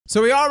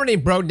So we already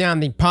broke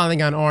down the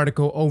Poloygon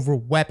article over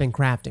weapon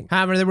crafting.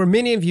 However, there were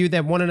many of you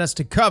that wanted us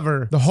to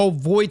cover the whole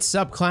Void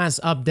subclass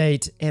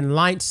update and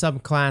Light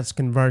subclass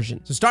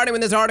conversion. So starting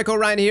with this article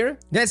right here,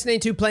 Destiny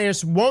 2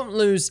 players won't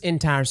lose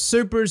entire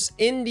supers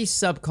in the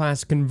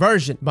subclass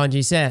conversion,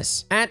 Bungie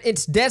says. At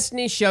its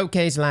Destiny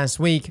showcase last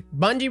week,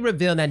 Bungie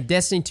revealed that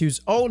Destiny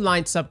 2's old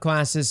Light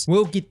subclasses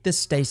will get the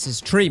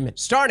stasis treatment,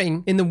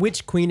 starting in the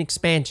Witch Queen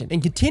expansion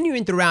and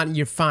continuing throughout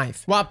Year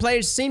 5. While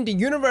players seem to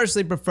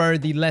universally prefer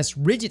the less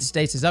rigid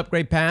stasis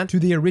upgrade path to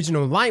the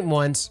original Light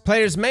ones,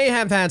 players may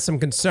have had some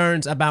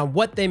concerns about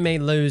what they may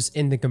lose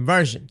in the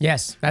conversion.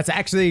 Yes, that's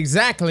actually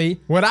exactly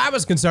what I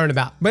was concerned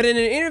about. But in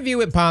an interview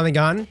with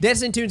Poloygon,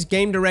 Destiny 2's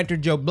game director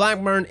Joe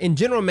Blackburn and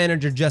general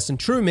manager Justin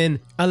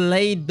Truman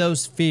allayed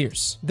those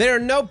fears. There are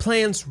no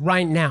plans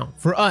right now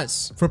for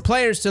us, for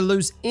players to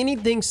lose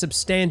anything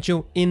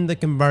substantial in the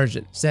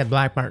conversion, said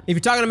Blackburn. If you're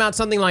talking about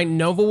something like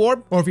Nova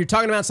Warp, or if you're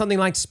talking about something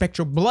like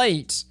Spectral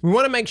Blades, we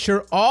want to make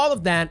sure all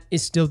of that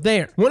is still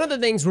there. One of the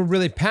things we're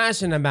really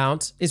passionate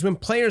about is when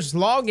players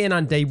log in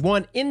on day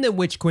one in the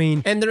Witch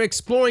Queen and they're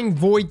exploring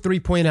Void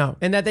 3.0,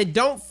 and that they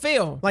don't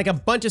feel like a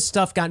bunch of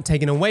stuff got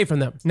taken away from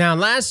them. Now,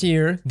 last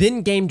year,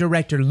 then game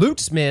director Luke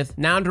Smith,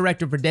 now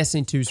director for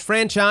Destiny 2's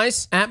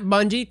franchise at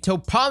Bungie,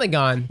 told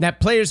Poloygon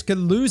that players could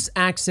lose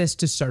access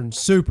to certain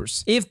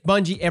supers if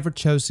Bungie ever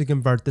chose to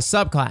convert the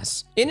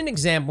subclass. In an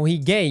example he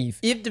gave,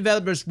 if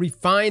developers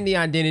refine the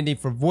identity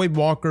for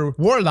Voidwalker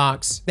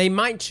Warlocks, they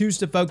might choose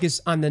to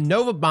focus on the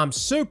Nova Bomb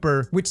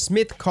super, which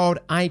Smith called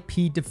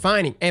IP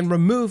defining, and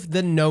remove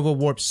the Nova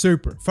Warp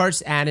super,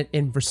 first added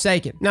in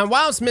Forsaken. Now,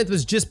 while Smith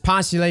was just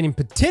postulating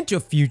potential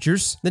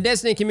futures, the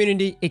Destiny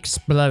community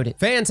exploded.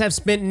 Fans have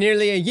spent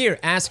nearly a year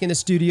asking the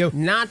studio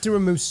not to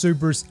remove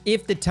supers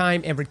if the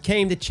time ever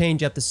came to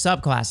change up the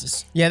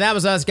subclasses. Yeah, that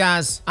was us,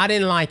 guys. I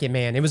didn't like it,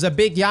 man. It was a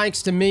big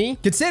yikes to me,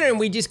 considering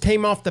we just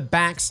came off the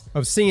backs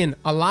of seeing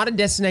a lot of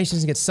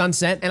destinations get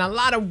sunset and a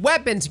lot of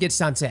weapons get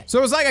sunset. So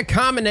it was like a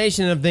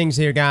combination of things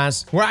here,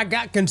 guys, where I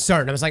got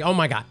concerned. I was like, oh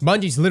my god,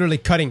 Bungie's literally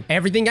cutting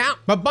everything out.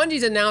 But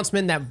Bungie's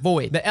announcement that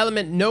Void, the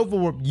element Nova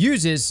Warp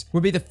uses,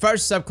 would be the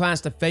first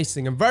subclass to face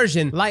the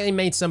conversion, likely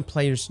made some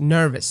players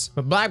nervous.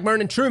 But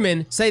Blackburn and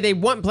Truman say they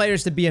want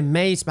players to be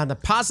amazed by the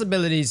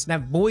possibilities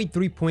that Void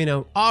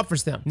 3.0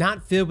 offers them,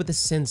 not filled with a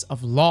sense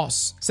of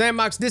loss.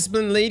 Sandbox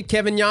Discipline lead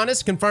Kevin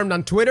Giannis confirmed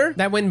on Twitter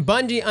that when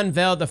Bungie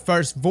unveiled the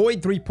first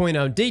Void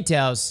 3.0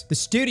 details, the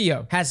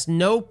studio has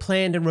no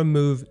plan to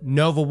remove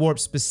Nova Warp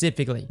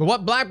specifically. But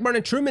what Blackburn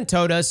and Truman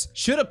told us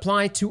should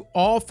apply to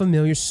all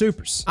familiar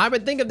supers. I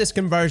would think of this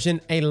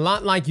conversion a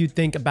lot like you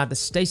think about the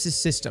stasis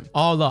system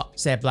all up,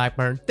 said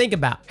Blackburn. Think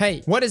about,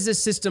 hey, what does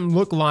this system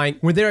look like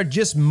where there are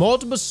just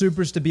multiple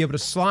supers to be able to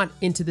slot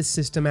into the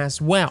system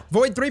as well?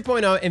 Void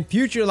 3.0 and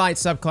future Light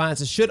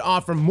subclasses should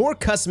offer more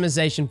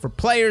customization for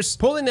players,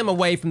 pulling them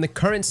away from the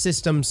current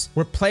systems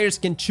where players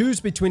can choose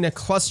between a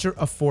cluster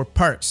of 4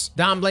 perks.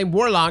 Dawnblade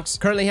Warlocks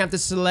currently have to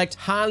select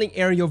highly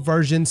aerial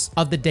versions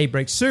of the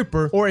Daybreak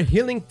super or a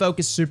healing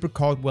focused super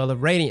called Well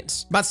of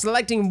Radiance. By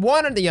selecting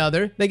one or the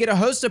other, they get a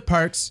host of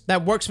perks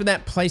that works for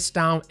that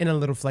playstyle and a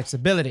little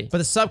flexibility. But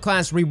the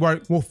subclass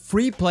rework will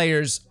free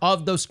players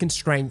of those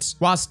constraints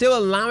while still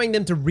allowing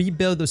them to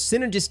rebuild those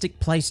synergistic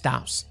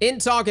playstyles. In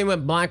talking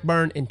with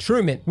Blackburn and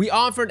Truman, we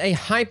offered a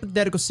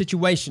hypothetical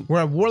situation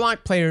where a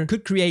Warlock player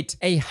could create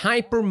a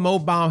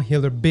hyper-mobile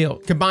healer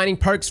build, combining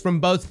perks from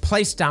both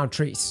playstyle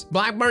trees.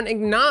 Blackburn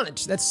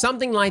acknowledged that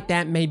something like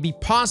that may be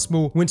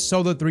possible when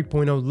Solo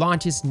 3.0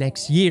 launches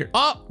next year.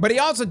 Oh, but he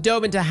also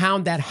dove into how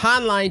that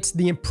highlights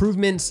the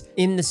improvements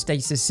in the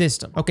stasis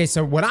system. Okay,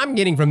 so what I'm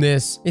getting from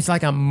this, it's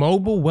like a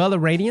mobile Well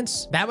of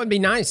Radiance. That would be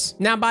nice.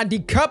 Now, by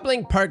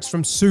decoupling perks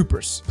from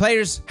supers,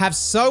 players have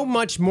so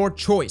much more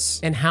choice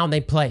in how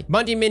they play.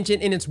 Bungie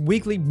mentioned in its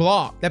weekly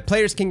blog that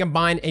players can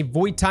combine a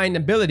Void Titan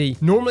ability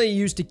normally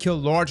used to kill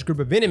large group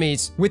of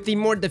enemies with the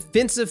more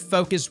defensive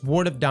focused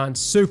Ward of Dawn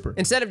super.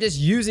 Instead of just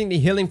using the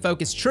healing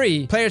focused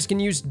tree, players can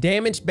use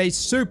damage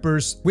based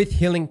supers with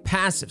healing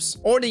passives,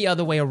 or the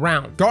other way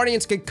around.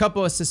 Guardians could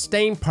couple a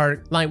sustain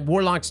perk like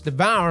Warlock's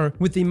Devour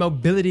with the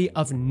mobility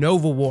of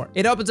Nova Warp.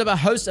 It opens up a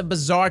host of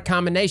bizarre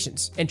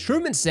combinations, and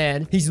Truman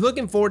said he's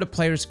looking forward to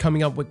players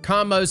coming up with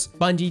combos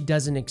Bungie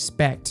doesn't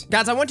expect.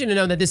 Guys, I want you to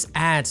know that this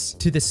adds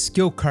to the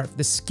skill curve,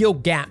 the skill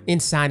gap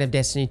inside of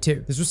Destiny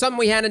 2. This was something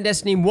we had in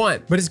Destiny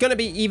 1, but it's going to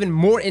be even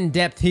more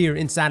in-depth here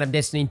inside of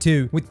Destiny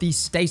 2 with the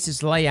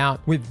stasis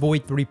layout with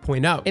Void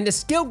 3.0. And the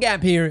skill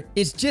gap here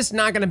is just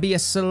not going to be a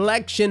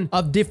selection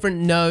of different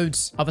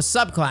nodes of a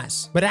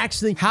subclass, but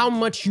actually how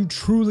much you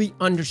truly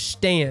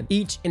understand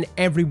each and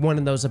every one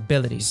of those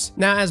abilities.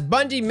 Now, as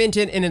Bungie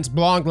mentioned in its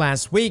blog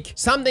last week,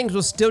 some things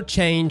will still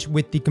change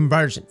with the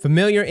conversion.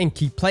 Familiar and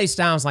key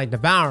playstyles like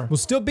Devour will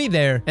still be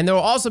there, and there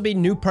will also be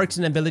new perks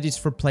and abilities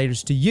for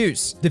players to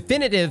use.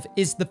 Definitive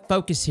is the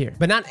focus here,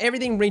 but not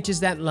everything reaches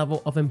that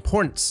level of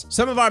importance.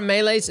 Some of our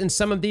melees and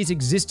some of these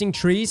existing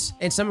trees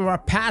and some of our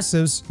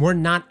passives were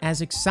not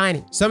as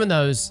exciting. Some of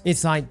those,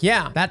 it's like,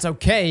 yeah, that's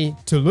okay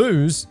to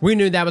lose. We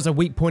knew that was a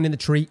weak point in the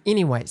tree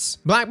anyways.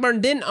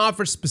 Blackburn didn't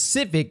offer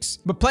specifics,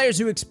 but players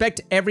who expect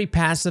expect every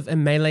passive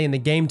and melee in the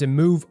game to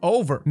move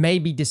over may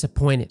be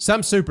disappointed.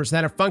 Some supers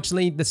that are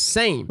functionally the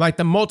same, like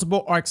the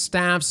multiple arc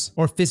staffs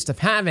or Fist of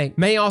Havoc,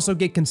 may also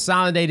get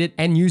consolidated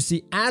and use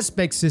the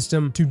aspect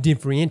system to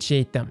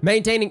differentiate them.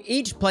 Maintaining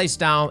each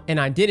playstyle and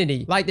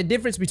identity, like the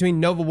difference between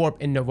Nova Warp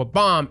and Nova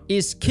Bomb,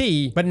 is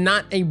key, but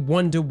not a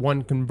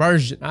one-to-one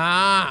conversion.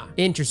 Ah,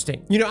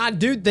 interesting. You know, I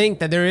do think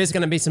that there is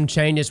going to be some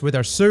changes with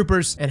our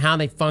supers and how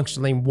they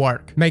functionally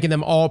work, making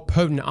them all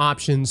potent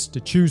options to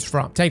choose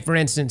from. Take, for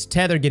instance,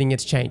 Tether getting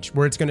its change,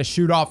 where it's going to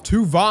shoot off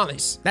 2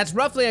 volleys. That's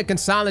roughly a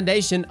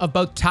consolidation of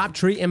both top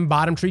tree and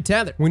bottom tree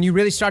Tether, when you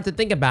really start to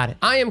think about it.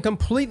 I am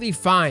completely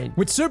fine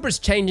with supers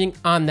changing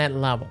on that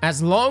level,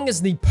 as long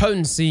as the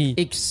potency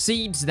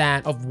exceeds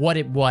that of what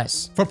it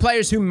was. For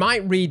players who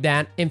might read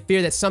that and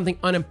fear that something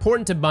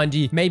unimportant to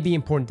Bungie may be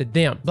important to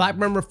them,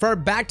 Blackburn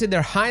referred back to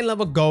their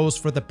high-level goals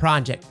for the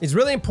project. It's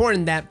really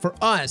important that for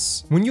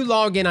us, when you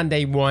log in on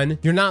day 1,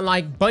 you're not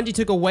like, Bungie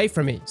took away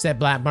from me, said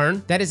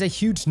Blackburn. That is a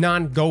huge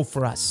non-goal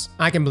for us.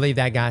 I can believe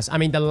that, guys. I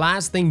mean, the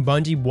last thing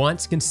Bungie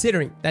wants,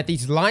 considering that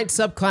these light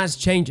subclass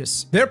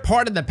changes, they're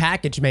part of the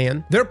package,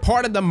 man. They're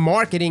part of the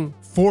marketing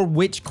for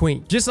Witch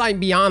Queen. Just like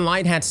Beyond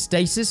Light had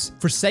Stasis,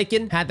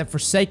 Forsaken had the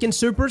Forsaken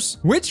supers,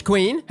 Witch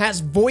Queen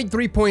has Void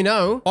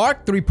 3.0,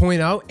 Arc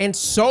 3.0, and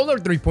Solar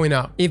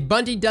 3.0. If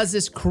Bungie does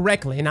this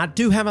correctly, and I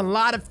do have a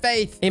lot of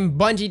faith in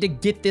Bungie to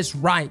get this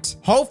right,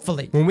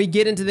 hopefully, when we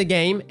get into the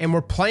game and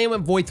we're playing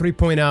with Void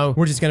 3.0,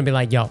 we're just gonna be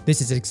like, yo, this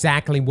is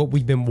exactly what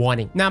we've been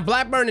wanting. Now,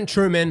 Blackburn and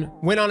Truman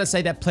went on to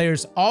say that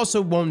players also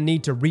won't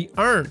need to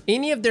re-earn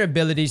any of their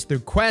abilities through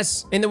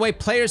quests, in the way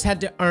players had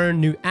to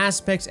earn new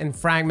aspects and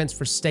fragments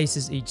for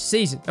Stasis each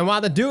season. And while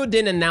the duo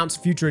didn't announce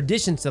future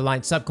additions to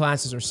light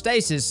subclasses or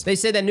Stasis, they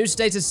said that new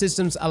Stasis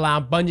systems allow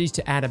Bungie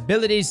to add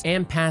abilities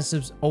and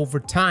passives over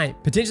time,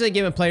 potentially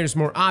giving players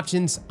more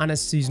options on a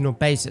seasonal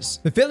basis.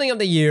 The feeling of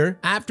the year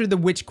after the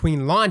Witch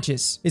Queen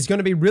launches is going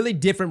to be really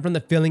different from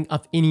the feeling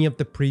of any of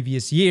the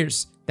previous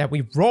years that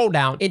we've rolled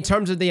out in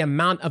terms of the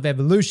amount of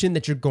evolution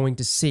that you're going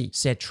to see,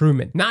 said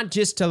Truman. Not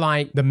just to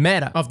like the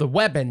meta of the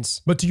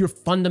weapons, but to your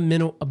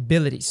fundamental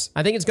abilities.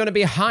 I think it's going to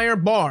be a higher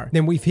bar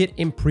than we've hit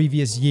in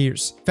previous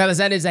years. Fellas,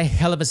 that is a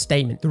hell of a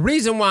statement. The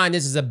reason why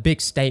this is a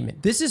big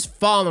statement, this is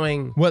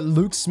following what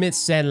Luke Smith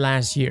said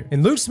last year.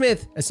 And Luke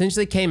Smith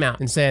essentially came out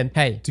and said,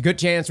 hey, it's a good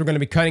chance we're going to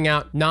be cutting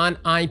out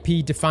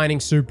non-IP defining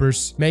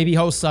supers, maybe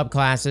whole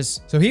subclasses.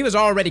 So he was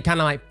already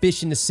kind of like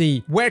fishing to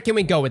see, where can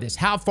we go with this?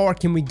 How far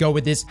can we go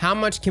with this? How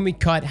much can we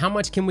cut? How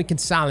much can we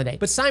consolidate?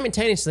 But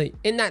simultaneously,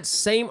 in that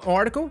same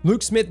article,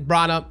 Luke Smith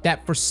brought up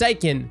that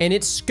Forsaken and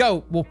its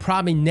scope will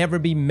probably never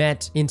be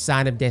met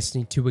inside of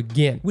Destiny 2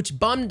 again, which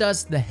bummed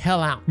us the hell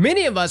out.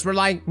 Many of us were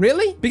like,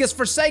 really? Because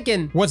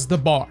Forsaken was the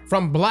bar.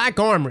 From Black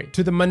Armory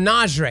to the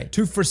Menagerie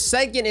to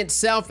Forsaken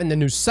itself and the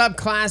new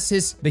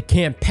subclasses, the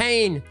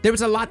campaign, there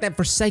was a lot that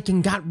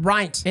Forsaken got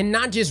right. And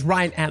not just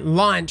right at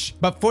launch,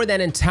 but for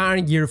that entire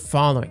year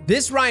following.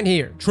 This right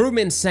here,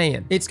 Truman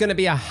saying it's going to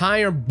be a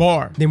higher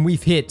bar than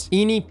we've hit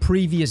any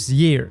previous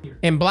year.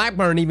 And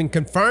Blackburn even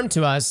confirmed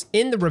to us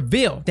in the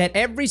reveal that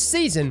every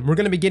season we're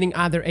going to be getting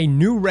either a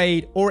new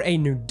raid or a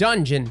new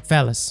dungeon.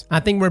 Fellas,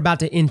 I think we're about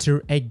to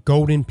enter a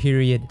golden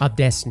period of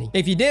Destiny.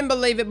 If you didn't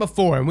believe it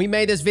before, and we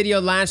made this video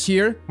last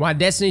year, why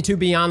Destiny 2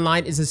 Beyond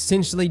Light is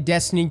essentially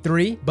Destiny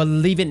 3,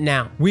 believe it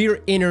now. We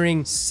are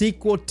entering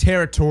sequel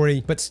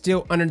territory, but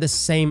still under the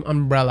same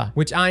umbrella,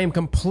 which I am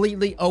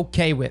completely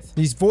okay with.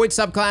 These Void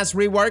subclass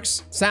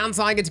reworks, sounds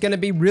like it's going to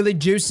be really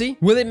juicy.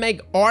 Will it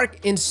make Arc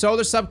in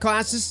Solar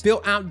subclasses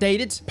feel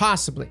outdated?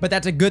 Possibly, but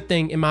that's a good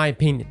thing in my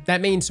opinion. That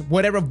means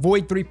whatever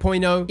Void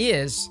 3.0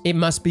 is, it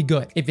must be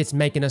good if it's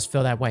making us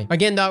feel that way.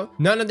 Again though,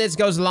 none of this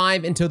goes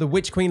live until the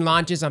Witch Queen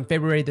launches on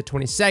February the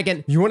 22nd.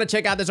 If you want to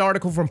check out this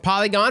article from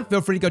Poloygon,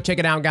 feel free to go check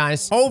it out,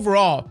 guys.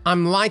 Overall,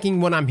 I'm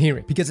liking what I'm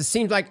hearing because it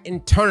seems like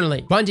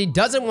internally, Bungie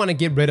doesn't want to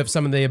get rid of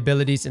some of the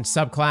abilities and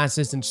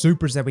subclasses and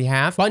supers that we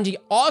have. Bungie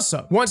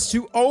also wants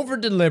to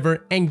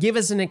over-deliver and give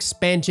us an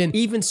expansion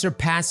even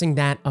surpassing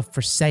that of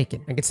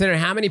Forsaken. And considering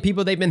how many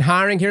people they've been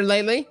hiring here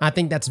lately, I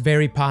think that's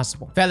very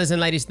possible. Fellas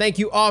and ladies, thank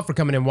you all for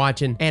coming and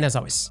watching, and as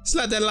always,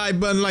 slap that like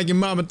button like your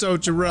mama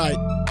told you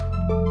right.